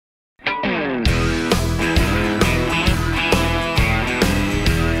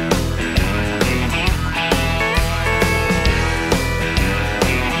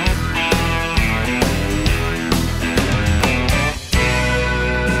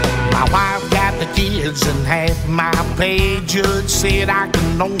kids and half my pay. Judge said I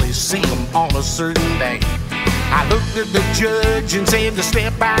can only see them on a certain day. I looked at the judge and said to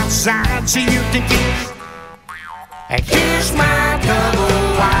step outside so you can kiss. And kiss my double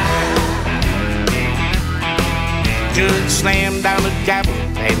wide. Judge slammed down the gavel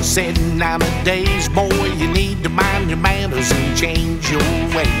and said, nowadays, boy, you need to mind your manners and change your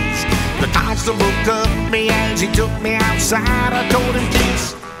ways. The constable cuffed me as he took me outside. I told him,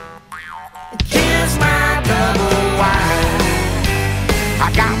 kiss my double wide.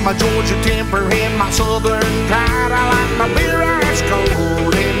 I got my Georgia temper and my southern pride. I like my beer ice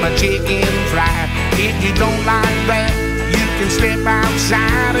cold and my chicken fried. If you don't like that, you can step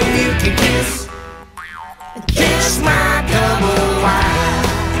outside and you can kiss my double wide.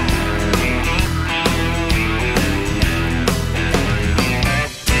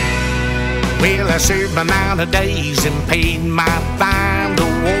 Well, I served my 90 days and paid my fine. The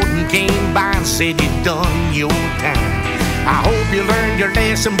warden came by and said, you done your time. I hope you learned your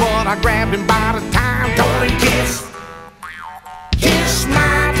lesson, but I grabbed him by the time. Told him, kiss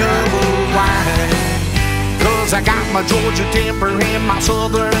my double wide. Cause I got my Georgia temper and my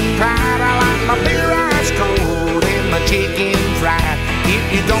southern pride. I like my beer ice cold and my chicken fried. If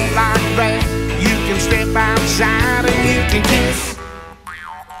you don't like that, you can step outside and you can kiss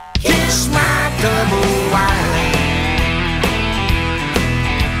my double wide.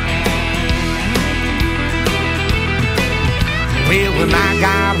 Well, when I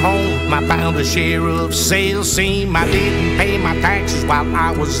got home, I found the sheriff's cell. Seemed I didn't pay my taxes while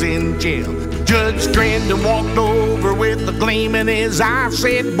I was in jail. Judge grinned and walked over with a gleam in his eye.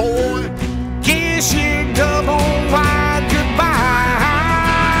 Said, boy, kiss your double wide goodbye.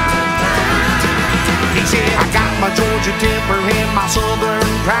 He said, I got my Georgia temper and my southern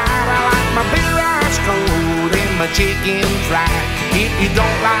pride. I like my beer ice cold and my chicken fried. If you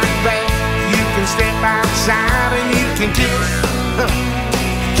don't like that, you can step outside and you can kiss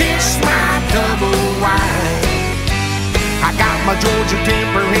my double wide. I got my Georgia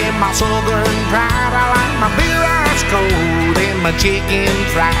temper and my southern pride. I like my beer ice cold and my chicken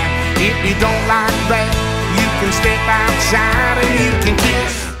fried. If you don't like that, you can step outside and you can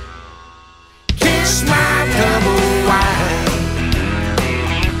kiss my double wide.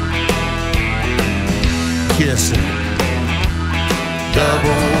 Kiss it,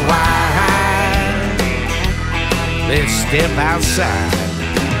 double wide. Let's step outside.